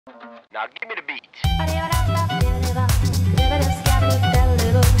Now give me the beat.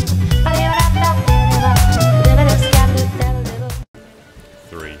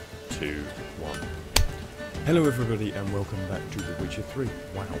 3, 2, 1. Hello everybody and welcome back to The Witcher 3.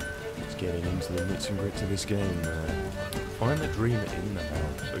 Wow, it's getting into the nits and grits of this game. Find the dreamer in the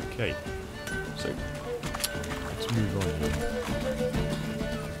house. Okay, so let's move on here.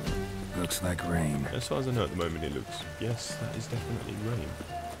 Looks like rain. As far as I know at the moment it looks, yes, that is definitely rain.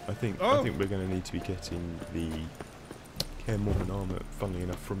 I think we're going to need to be getting the Kaer Morhen armour, funnily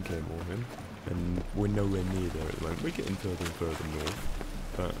enough, from Kaer Morhen, and we're nowhere near there at the moment. We're getting further and further north,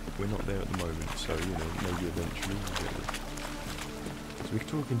 but we're not there at the moment, so, you know, maybe eventually we'll get there. So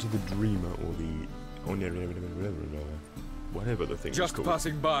we're talking to the dreamer, or the... whatever the thing is called. Just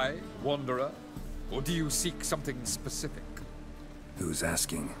passing by, wanderer? Or do you seek something specific? Who's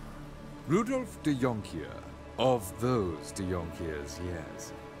asking? Rudolf de Jonkier. Of those de Jonkiers,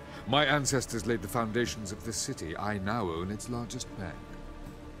 yes. My ancestors laid the foundations of this city. I now own its largest bank.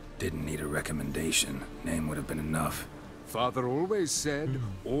 Didn't need a recommendation. Name would have been enough. Father always said,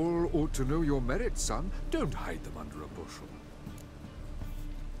 all ought to know your merits, son. Don't hide them under a bushel.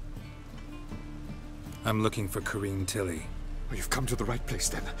 I'm looking for Corrine Tilly. Well, you've come to the right place,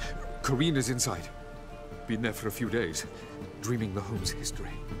 then. Corrine is inside. Been there for a few days, dreaming the home's history.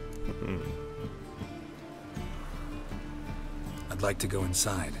 I'd like to go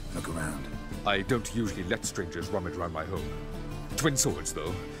inside, look around. I don't usually let strangers rummage around my home. Twin swords,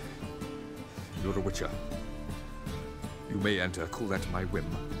 though. You're a witcher. You may enter. Call that my whim.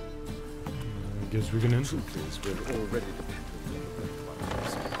 I guess we can enter. Truth is, we're already dependent on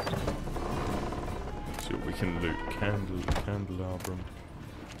the See what we can loot. Candelabrum.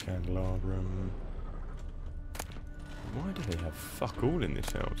 Why do they have fuck all in this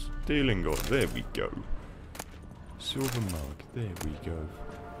house? Dealing God, there we go. Silver mug, there we go.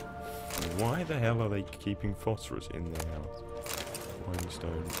 Why the hell are they keeping phosphorus in their house?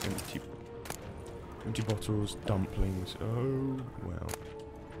 Limestone, empty bottles, dumplings. Oh well.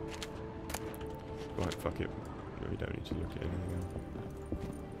 Right, fuck it. We don't need to look at anything else.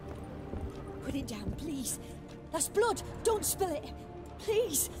 Put it down, please. That's blood. Don't spill it.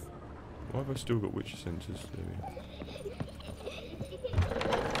 Please. Why have I still got witcher senses?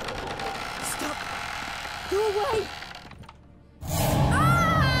 Stop. Go away.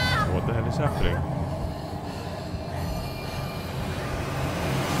 What the hell is happening?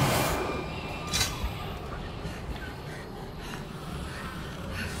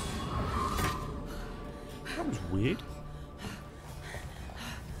 That was weird.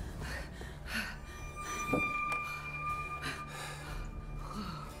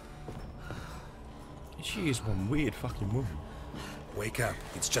 She is one weird fucking woman. Wake up,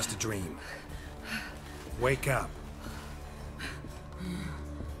 it's just a dream. Wake up.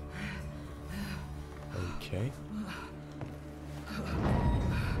 Okay.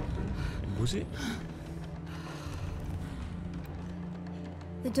 And was it?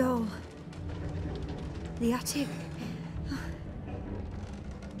 The doll. The attic.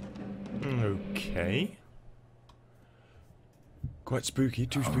 Okay. Quite spooky,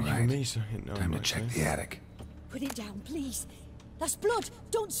 too spooky for me, so no, Time to check the attic. Put it down, please. That's blood.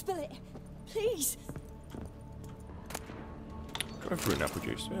 Don't spill it. Please. Go for an apple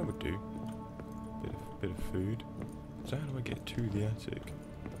juice, that would do. Bit of food. So how do I get to the attic?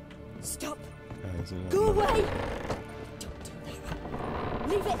 Stop. There's Go another- away. Don't do that.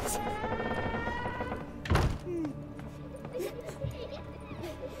 Leave it.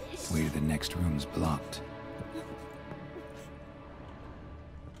 Way to the next room's blocked.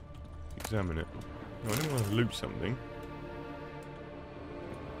 Examine it. No, I don't want to loot something.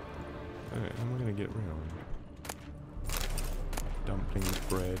 Alright, how am I going to get round? Dumplings,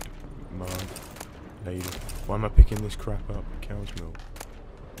 bread, mug, ladle. Why am I picking this crap up? Cow's milk.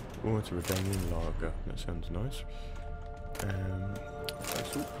 Oh, it's a Redanian lager. That sounds nice.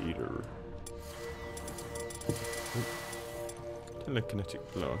 Saltpeter. Telekinetic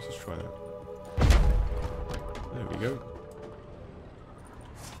blast. Let's try that. There we go.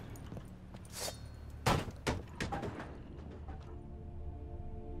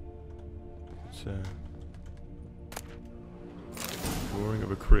 Drawing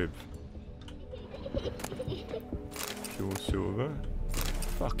of a crib. Pure silver.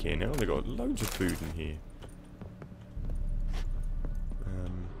 Fucking hell, they got loads of food in here.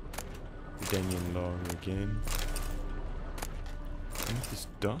 Redanian lager again. What's this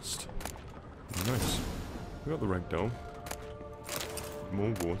dust? Nice. We got the ragdoll.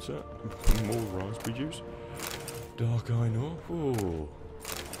 More water. More raspberry juice. Dark iron ore. Oh.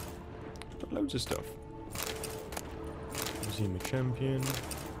 Got loads of stuff. Museum of Champion.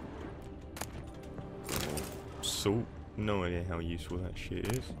 salt. No idea how useful that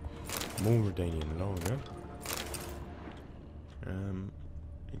shit is. More Redanian lager.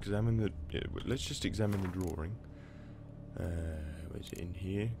 Examine the... Yeah, let's just examine the drawing. Where's it in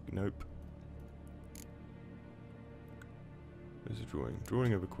here? Nope. There's a drawing.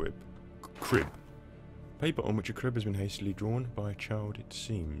 Drawing of a crib. Paper on which a crib has been hastily drawn by a child, it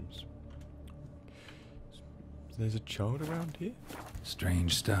seems. There's a child around here?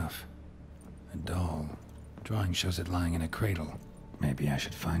 Strange stuff. A doll. Drawing shows it lying in a cradle. Maybe I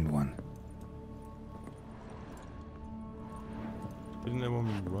should find one. Isn't there one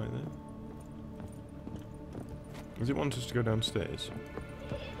right there? Does it want us to go downstairs?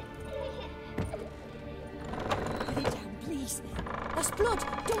 Put it down, please. That's blood.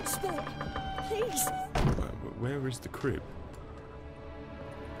 Don't spill it. Please. Where is the crib?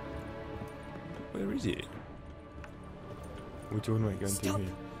 Where is it? We're talking about going through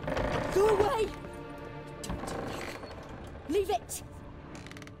here. Go away. Don't do that. Leave it.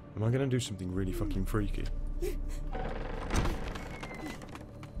 Am I going to do something really fucking freaky?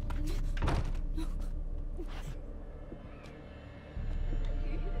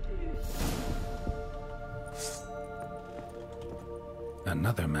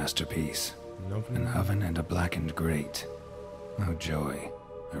 Another masterpiece. An oven and a blackened grate. Oh joy.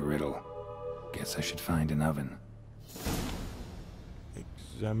 A riddle. Guess I should find an oven.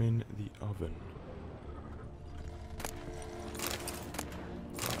 Examine the oven.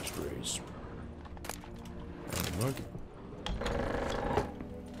 Raspberries. And a mug.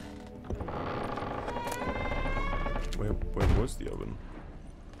 Where was the oven?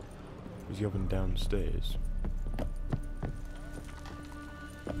 Was the oven downstairs?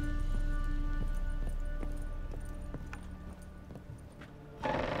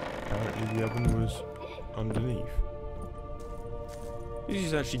 Apparently the oven was underneath. This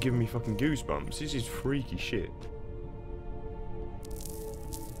is actually giving me fucking goosebumps. This is freaky shit.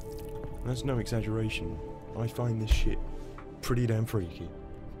 That's no exaggeration. I find this shit pretty damn freaky.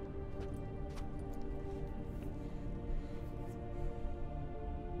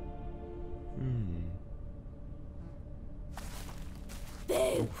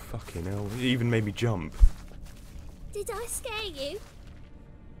 Oh, fucking hell. It even made me jump. Did I scare you?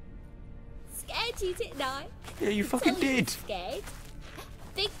 Scared you, didn't I? Yeah, you fucking Tell you did. Scared?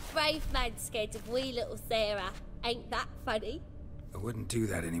 Big brave man scared of wee little Sarah. Ain't that funny? I wouldn't do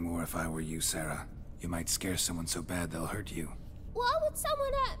that anymore if I were you, Sarah. You might scare someone so bad they'll hurt you. Why would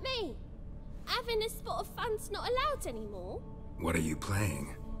someone hurt me? Having a spot of fun's not allowed anymore. What are you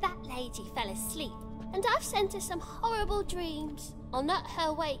playing? That lady fell asleep, and I've sent her some horrible dreams. I'll not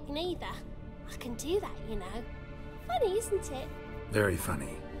her wake neither. I can do that, you know. Funny, isn't it? Very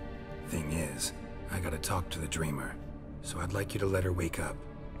funny. Thing is, I gotta talk to the dreamer, so I'd like you to let her wake up.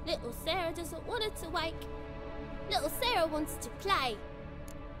 Little Sarah doesn't want her to wake. Little Sarah wants to play.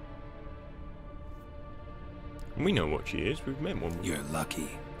 We know what she is. We've met one. You're lucky.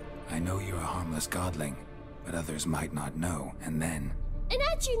 I know you're a harmless godling, but others might not know, and then... And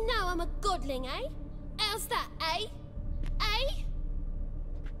how'd you know I'm a godling, eh? How's that, eh? Eh?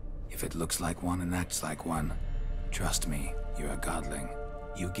 If it looks like one and acts like one, trust me, you're a godling.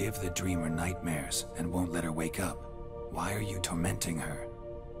 You give the dreamer nightmares and won't let her wake up. Why are you tormenting her?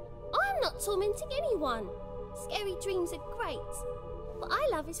 I'm not tormenting anyone. Scary dreams are great. What I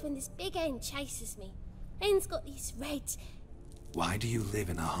love is when this big hen chases me. Hen's got these red... Why do you live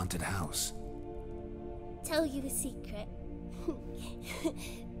in a haunted house? Tell you a secret.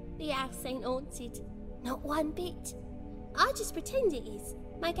 The house ain't haunted. Not one bit. I just pretend it is.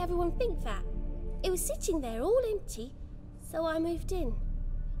 Make everyone think that. It was sitting there all empty, so I moved in.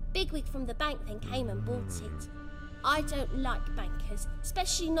 Bigwig from the bank then came and bought it. I don't like bankers,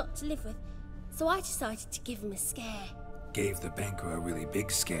 especially not to live with, so I decided to give him a scare. Gave the banker a really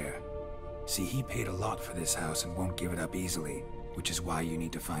big scare. See, he paid a lot for this house and won't give it up easily, which is why you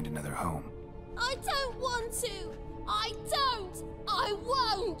need to find another home. I don't want to! I don't! I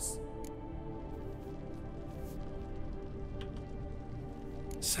won't!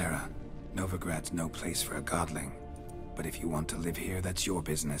 Sarah, Novigrad's no place for a godling. But if you want to live here, that's your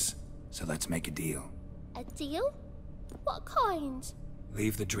business. So let's make a deal. A deal? What kind?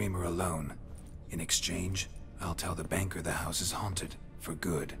 Leave the dreamer alone. In exchange, I'll tell the banker the house is haunted. For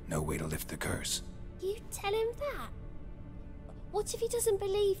good, no way to lift the curse. You tell him that? What if he doesn't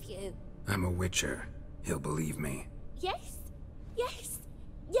believe you? I'm a witcher. He'll believe me. Yes? Yes?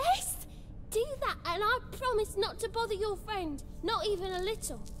 Yes! Do that and I promise not to bother your friend. Not even a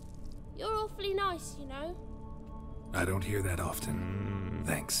little. You're awfully nice, you know. I don't hear that often.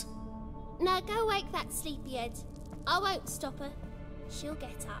 Thanks. Now go wake that sleepyhead. I won't stop her. She'll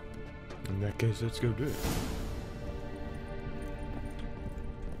get up. In that case, let's go do it.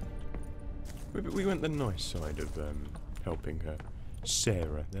 We went the nice side of helping her.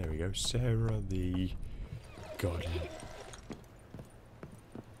 Sarah, there we go. Sarah the Godling.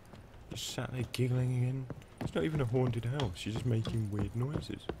 Just sat there giggling again. It's not even a haunted house. She's just making weird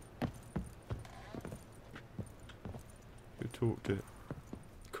noises. Go talk to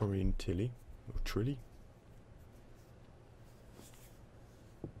Corey and Tilly or Trilly.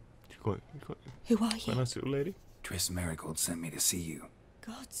 Who are Quite you? a nice little lady. Triss Marigold sent me to see you.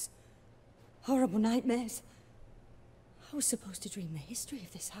 Gods. Horrible nightmares. I was supposed to dream the history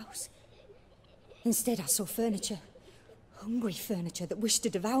of this house. Instead, I saw furniture. Hungry furniture that wished to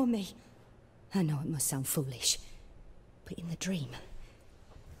devour me. I know it must sound foolish, but in the dream,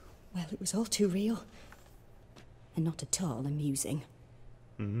 well, it was all too real. And not at all amusing.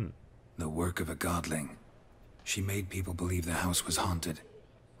 The work of a Godling. She made people believe the house was haunted.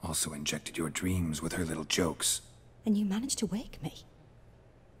 Also injected your dreams with her little jokes. And you managed to wake me.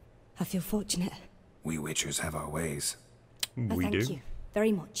 I feel fortunate. We Witchers have our ways. We Thank do. you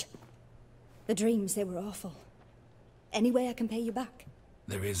very much. The dreams, they were awful. Any way I can pay you back?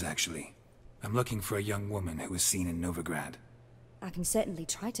 There is, actually. I'm looking for a young woman who was seen in Novigrad. I can certainly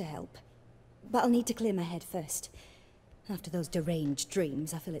try to help. But I'll need to clear my head first. After those deranged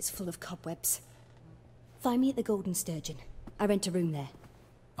dreams, I feel it's full of cobwebs. Find me at the Golden Sturgeon. I rent a room there.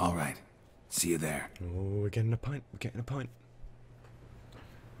 All right. See you there. Oh, we're getting a pint. We're getting a pint.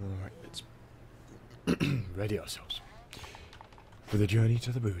 Alright, let's ready ourselves for the journey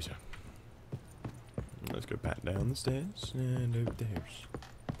to the boozer. Let's go back down the stairs and over the house.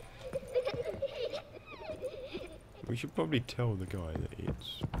 We should probably tell the guy that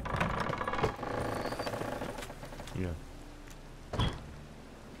it's... Yeah.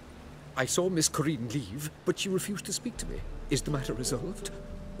 I saw Miss Corinne leave, but she refused to speak to me. Is the matter resolved?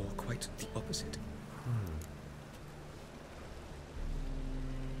 Or quite the opposite?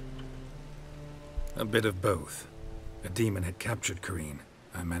 A bit of both. A demon had captured Corinne.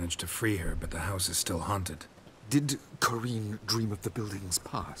 I managed to free her, but the house is still haunted. Did Corinne dream of the building's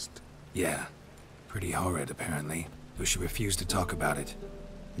past? Yeah. Pretty horrid, apparently. Though she refused to talk about it.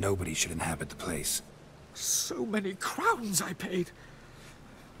 Nobody should inhabit the place. So many crowns I paid!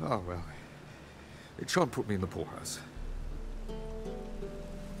 Oh, well. It shan't put me in the poorhouse.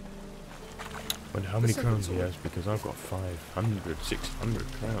 Wonder how many crowns he has, because I've got 500, 600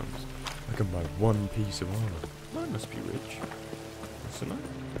 crowns. I can buy one piece of armor. Mine must be rich. What's not?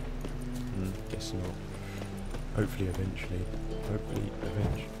 Guess not. Hopefully, eventually.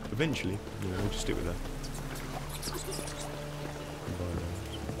 Eventually, yeah, we'll just stick with that. Buy those.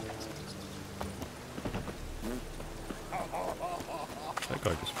 That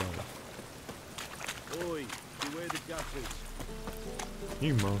guy just fell. Oi, beware the gaffers.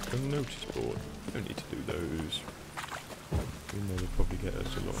 You mark a notice board. Don't need to do those. Even though they'll probably get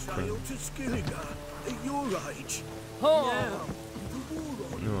us a lot of Sail crowns. to Skillinger at your age. Oh!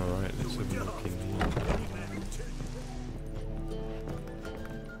 No, alright, let's have a look in here.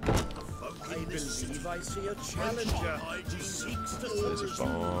 I believe I see a challenger who seeks to There's a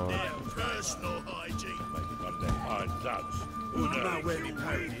bar. their personal hygiene. Maybe one of them iron ducks. Who knows where he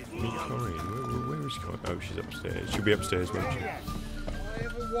paid it. Meet Corinne. Where is Corinne? Oh, she's upstairs. She'll be upstairs, won't she? I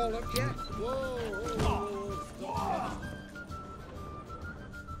have a wallop yet. Whoa.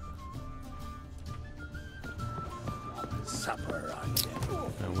 Supper I get.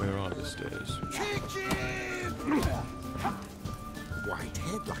 Now, where are the stairs? White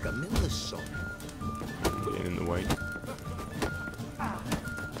head like a miller's son. Getting in the way.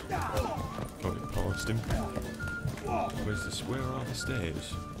 Got it past him. Where's this? Where are the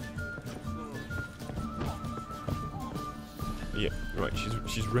stairs? Yeah, right.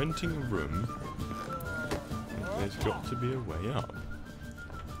 She's renting a room. There's got to be a way up.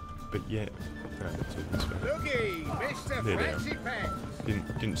 But yet, let's do this way. Looky, Mr. There they are. Fancy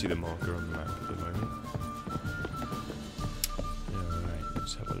Pants. Didn't see the marker on the map at the moment. Alright,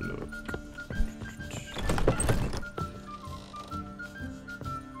 let's have a look.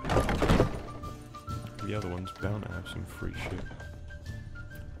 The other one's bound to have some free shit.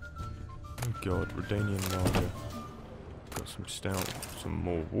 Oh god, Redanian lager. Got some stout, some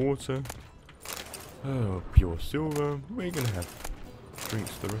more water. Oh, pure silver. We're gonna have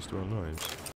drinks the rest of our lives.